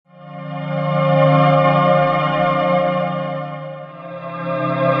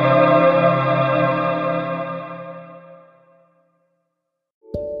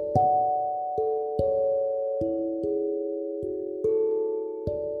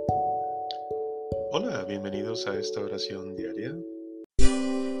Hola, bienvenidos a esta oración diaria.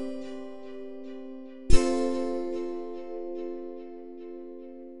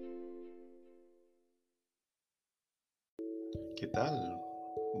 ¿Qué tal?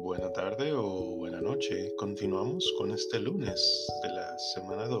 Buena tarde o buena noche. Continuamos con este lunes de la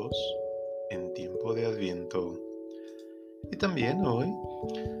semana 2 en tiempo de Adviento. Y también hoy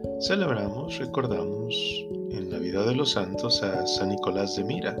recordamos en la vida de los santos a San Nicolás de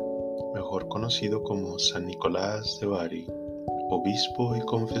Mira, mejor conocido como San Nicolás de Bari, obispo y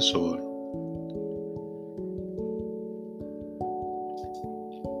confesor.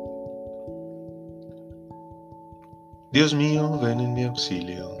 Dios mío, ven en mi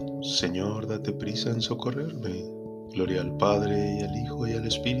auxilio. Señor, date prisa en socorrerme. Gloria al Padre, y al Hijo, y al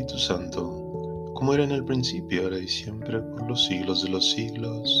Espíritu Santo, como era en el principio, ahora y siempre, por los siglos de los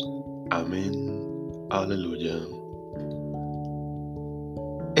siglos. Amén. Aleluya.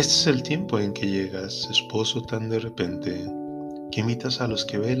 Este es el tiempo en que llegas, esposo tan de repente, que invitas a los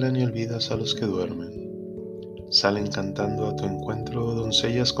que velan y olvidas a los que duermen. Salen cantando a tu encuentro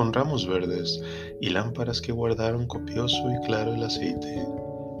doncellas con ramos verdes y lámparas que guardaron copioso y claro el aceite.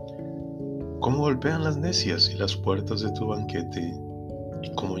 Cómo golpean las necias y las puertas de tu banquete,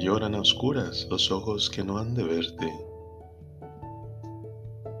 y cómo lloran a oscuras los ojos que no han de verte.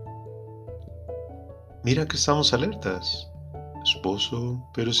 Mira que estamos alertas, esposo,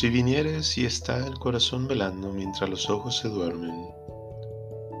 pero si vinieres y está el corazón velando mientras los ojos se duermen.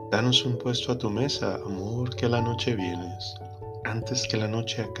 Danos un puesto a tu mesa, amor, que a la noche vienes, antes que la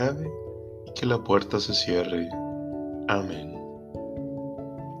noche acabe y que la puerta se cierre. Amén.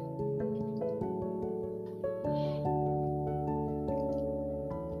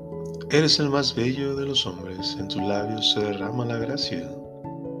 Eres el más bello de los hombres, en tus labios se derrama la gracia.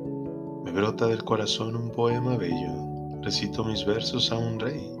 Me brota del corazón un poema bello, recito mis versos a un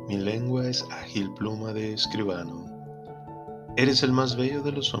rey, mi lengua es ágil pluma de escribano. Eres el más bello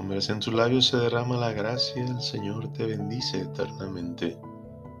de los hombres, en tus labios se derrama la gracia, el Señor te bendice eternamente.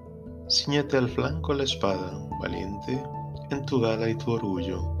 Cíñete al flanco la espada, valiente, en tu gala y tu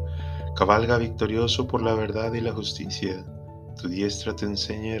orgullo. Cabalga victorioso por la verdad y la justicia. Tu diestra te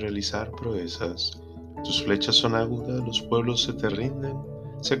enseña a realizar proezas. Tus flechas son agudas, los pueblos se te rinden,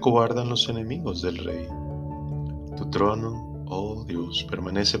 se acobardan los enemigos del rey. Tu trono, oh Dios,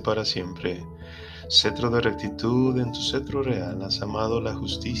 permanece para siempre. Cetro de rectitud, en tu cetro real has amado la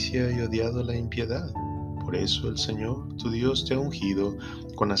justicia y odiado la impiedad. Por eso el Señor, tu Dios, te ha ungido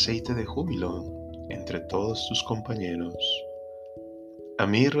con aceite de júbilo entre todos tus compañeros. A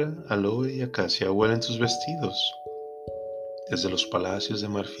mirra, aloe y acacia huelen tus vestidos. Desde los palacios de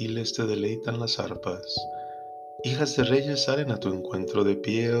marfiles te deleitan las arpas. Hijas de reyes salen a tu encuentro, de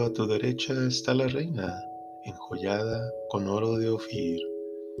pie a tu derecha está la reina, enjollada con oro de Ofir.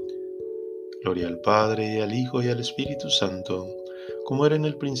 Gloria al Padre, y al Hijo, y al Espíritu Santo, como era en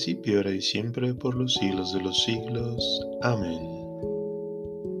el principio, ahora y siempre, por los siglos de los siglos. Amén.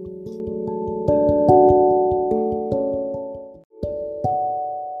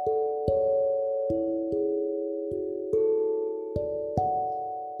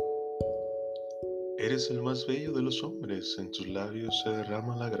 Eres el más bello de los hombres, en tus labios se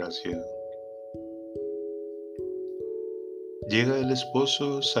derrama la gracia. Llega el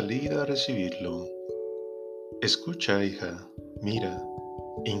esposo, salid a recibirlo. Escucha, hija, mira,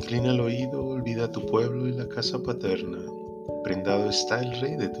 inclina el oído, olvida tu pueblo y la casa paterna. Prendado está el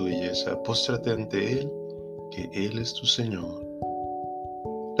rey de tu belleza, póstrate ante él, que él es tu Señor.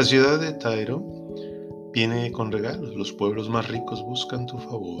 La ciudad de Tairo viene con regalos, los pueblos más ricos buscan tu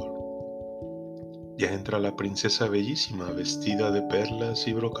favor. Ya entra la princesa bellísima, vestida de perlas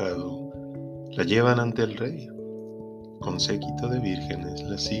y brocado. La llevan ante el rey. Con séquito de vírgenes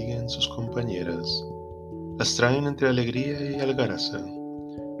la siguen sus compañeras. Las traen entre alegría y algaraza.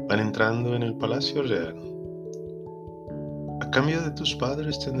 Van entrando en el palacio real. A cambio de tus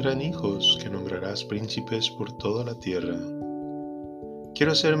padres tendrán hijos que nombrarás príncipes por toda la tierra.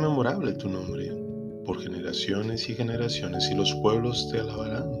 Quiero hacer memorable tu nombre por generaciones y generaciones, y los pueblos te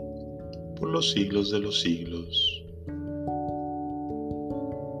alabarán por los siglos de los siglos.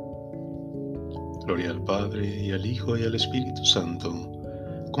 Gloria al Padre, y al Hijo, y al Espíritu Santo,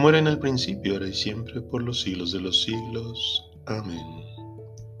 como era en el principio, ahora y siempre, por los siglos de los siglos. Amén.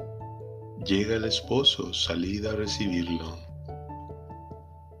 Llega el esposo, salid a recibirlo.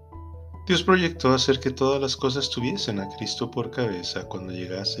 Dios proyectó hacer que todas las cosas tuviesen a Cristo por cabeza cuando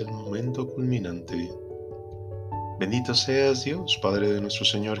llegase el momento culminante. Bendito seas Dios, Padre de nuestro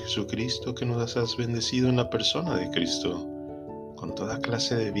Señor Jesucristo, que nos has bendecido en la persona de Cristo, con toda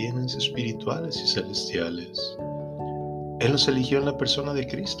clase de bienes espirituales y celestiales. Él nos eligió en la persona de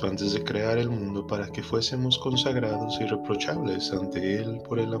Cristo antes de crear el mundo para que fuésemos consagrados y irreprochables ante Él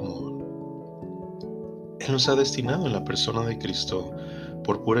por el amor. Él nos ha destinado en la persona de Cristo,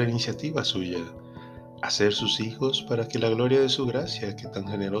 por pura iniciativa suya, a ser sus hijos para que la gloria de su gracia, que tan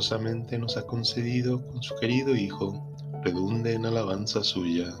generosamente nos ha concedido con su querido Hijo, redunde en alabanza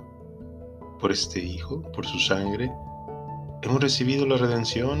suya. Por este Hijo, por su sangre, hemos recibido la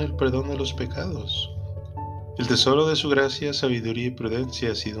redención, el perdón de los pecados. El tesoro de su gracia, sabiduría y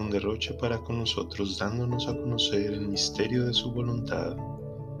prudencia ha sido un derroche para con nosotros, dándonos a conocer el misterio de su voluntad.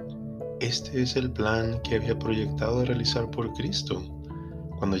 Este es el plan que había proyectado realizar por Cristo,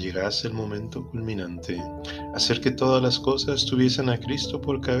 cuando llegase el momento culminante, hacer que todas las cosas tuviesen a Cristo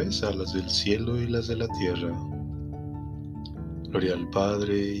por cabeza, las del cielo y las de la tierra. Gloria al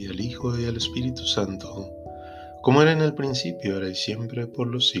Padre, y al Hijo, y al Espíritu Santo, como era en el principio, ahora y siempre, por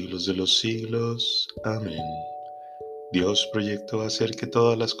los siglos de los siglos. Amén. Dios proyectó hacer que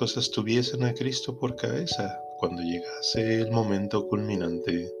todas las cosas tuviesen a Cristo por cabeza, cuando llegase el momento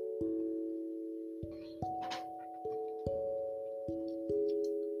culminante.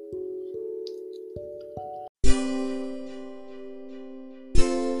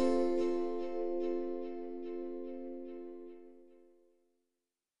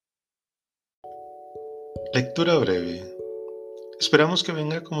 Lectura breve. Esperamos que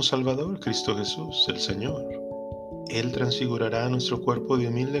venga como Salvador Cristo Jesús, el Señor. Él transfigurará nuestro cuerpo de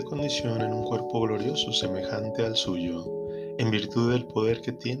humilde condición en un cuerpo glorioso semejante al suyo, en virtud del poder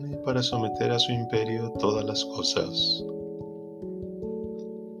que tiene para someter a su imperio todas las cosas.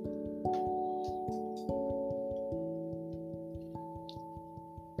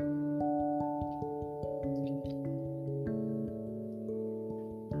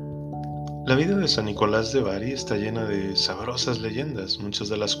 La vida de San Nicolás de Bari está llena de sabrosas leyendas, muchas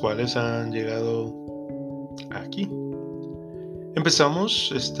de las cuales han llegado aquí.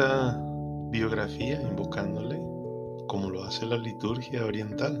 Empezamos esta biografía invocándole, como lo hace la liturgia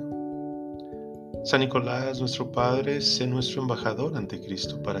oriental. San Nicolás, nuestro Padre, sé nuestro embajador ante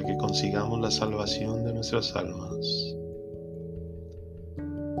Cristo para que consigamos la salvación de nuestras almas.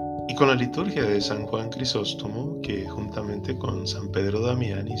 Y con la liturgia de San Juan Crisóstomo, que juntamente con San Pedro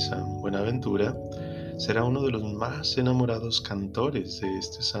Damián y San Buenaventura, será uno de los más enamorados cantores de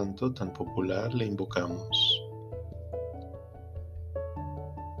este santo tan popular, le invocamos.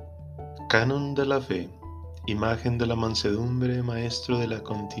 Canon de la fe, imagen de la mansedumbre, maestro de la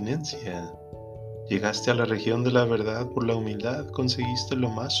continencia. Llegaste a la región de la verdad, por la humildad conseguiste lo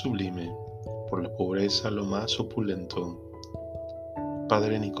más sublime, por la pobreza lo más opulento.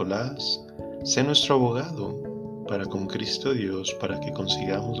 Padre Nicolás, sé nuestro abogado para con Cristo Dios, para que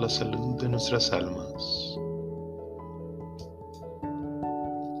consigamos la salud de nuestras almas.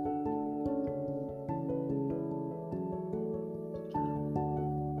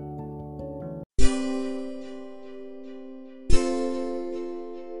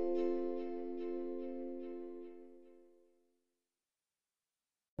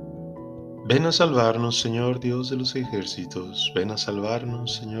 Ven a salvarnos, Señor Dios de los ejércitos, ven a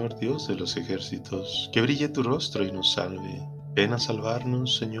salvarnos, Señor Dios de los ejércitos, que brille tu rostro y nos salve. Ven a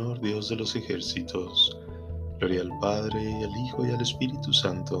salvarnos, Señor Dios de los ejércitos. Gloria al Padre, y al Hijo, y al Espíritu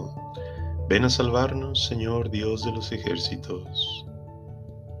Santo. Ven a salvarnos, Señor Dios de los ejércitos.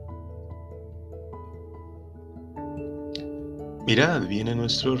 Mirad, viene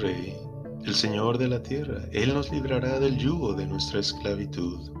nuestro Rey, el Señor de la tierra. Él nos librará del yugo de nuestra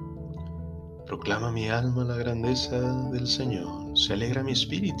esclavitud. Proclama mi alma la grandeza del Señor. Se alegra mi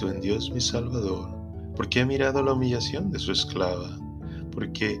espíritu en Dios mi Salvador, porque ha mirado la humillación de su esclava.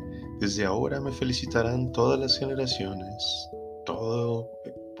 Porque desde ahora me felicitarán todas las generaciones.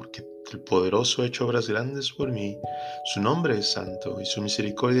 Porque el poderoso ha hecho obras grandes por mí. Su nombre es santo, y su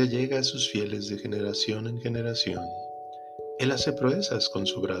misericordia llega a sus fieles de generación en generación. Él hace proezas con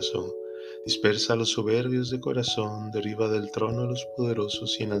su brazo. Dispersa a los soberbios de corazón, derriba del trono a los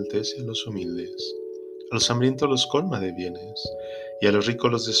poderosos y enaltece a los humildes. A los hambrientos los colma de bienes, y a los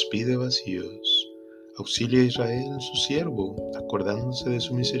ricos los despide vacíos. Auxilia a Israel, su siervo, acordándose de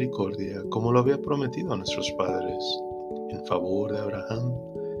su misericordia, como lo había prometido a nuestros padres, en favor de Abraham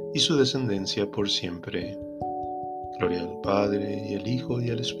y su descendencia por siempre. Gloria al Padre, y al Hijo,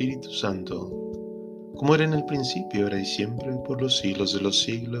 y al Espíritu Santo, como era en el principio, ahora y siempre, por los siglos de los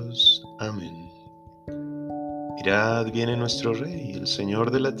siglos. Amén. Mirad, viene nuestro Rey, el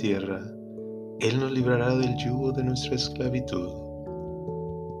Señor de la tierra. Él nos librará del yugo de nuestra esclavitud.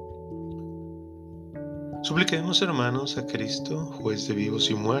 Supliquemos, hermanos, a Cristo, juez de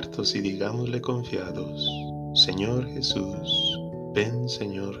vivos y muertos, y digámosle confiados: Señor Jesús, ven,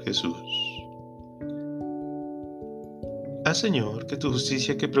 Señor Jesús. Haz, Señor, que tu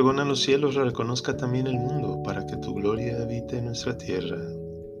justicia que pregonan los cielos la reconozca también el mundo, para que tu gloria habite en nuestra tierra.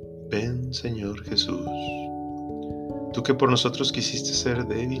 Ven, Señor Jesús. Tú que por nosotros quisiste ser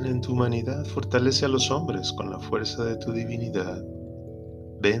débil en tu humanidad, fortalece a los hombres con la fuerza de tu divinidad.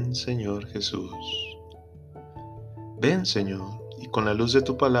 Ven, Señor Jesús. Ven, Señor, y con la luz de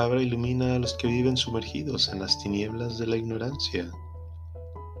tu palabra ilumina a los que viven sumergidos en las tinieblas de la ignorancia.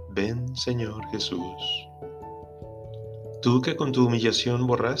 Ven, Señor Jesús. Tú que con tu humillación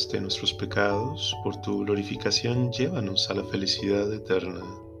borraste nuestros pecados, por tu glorificación llévanos a la felicidad eterna.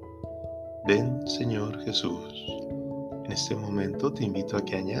 Ven, Señor Jesús. En este momento te invito a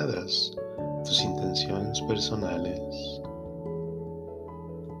que añadas tus intenciones personales.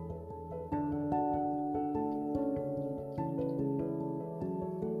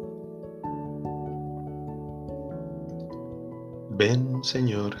 Ven,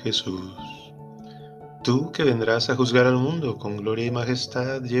 Señor Jesús. Tú que vendrás a juzgar al mundo con gloria y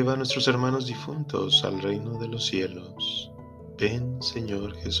majestad, lleva a nuestros hermanos difuntos al reino de los cielos. Ven,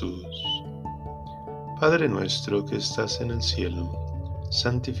 Señor Jesús. Padre nuestro que estás en el cielo,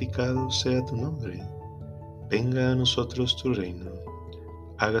 santificado sea tu nombre. Venga a nosotros tu reino.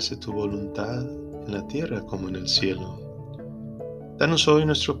 Hágase tu voluntad en la tierra como en el cielo. Danos hoy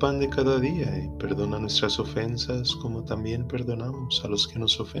nuestro pan de cada día y perdona nuestras ofensas como también perdonamos a los que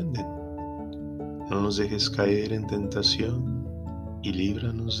nos ofenden. No nos dejes caer en tentación y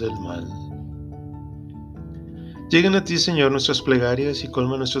líbranos del mal. Lleguen a ti, Señor, nuestras plegarias y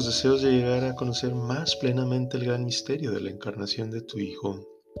colma nuestros deseos de llegar a conocer más plenamente el gran misterio de la encarnación de tu Hijo.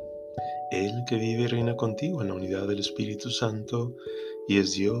 Él que vive y reina contigo en la unidad del Espíritu Santo y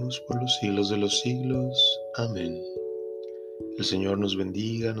es Dios por los siglos de los siglos. Amén. El Señor nos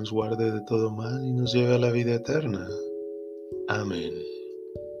bendiga, nos guarde de todo mal y nos lleve a la vida eterna. Amén.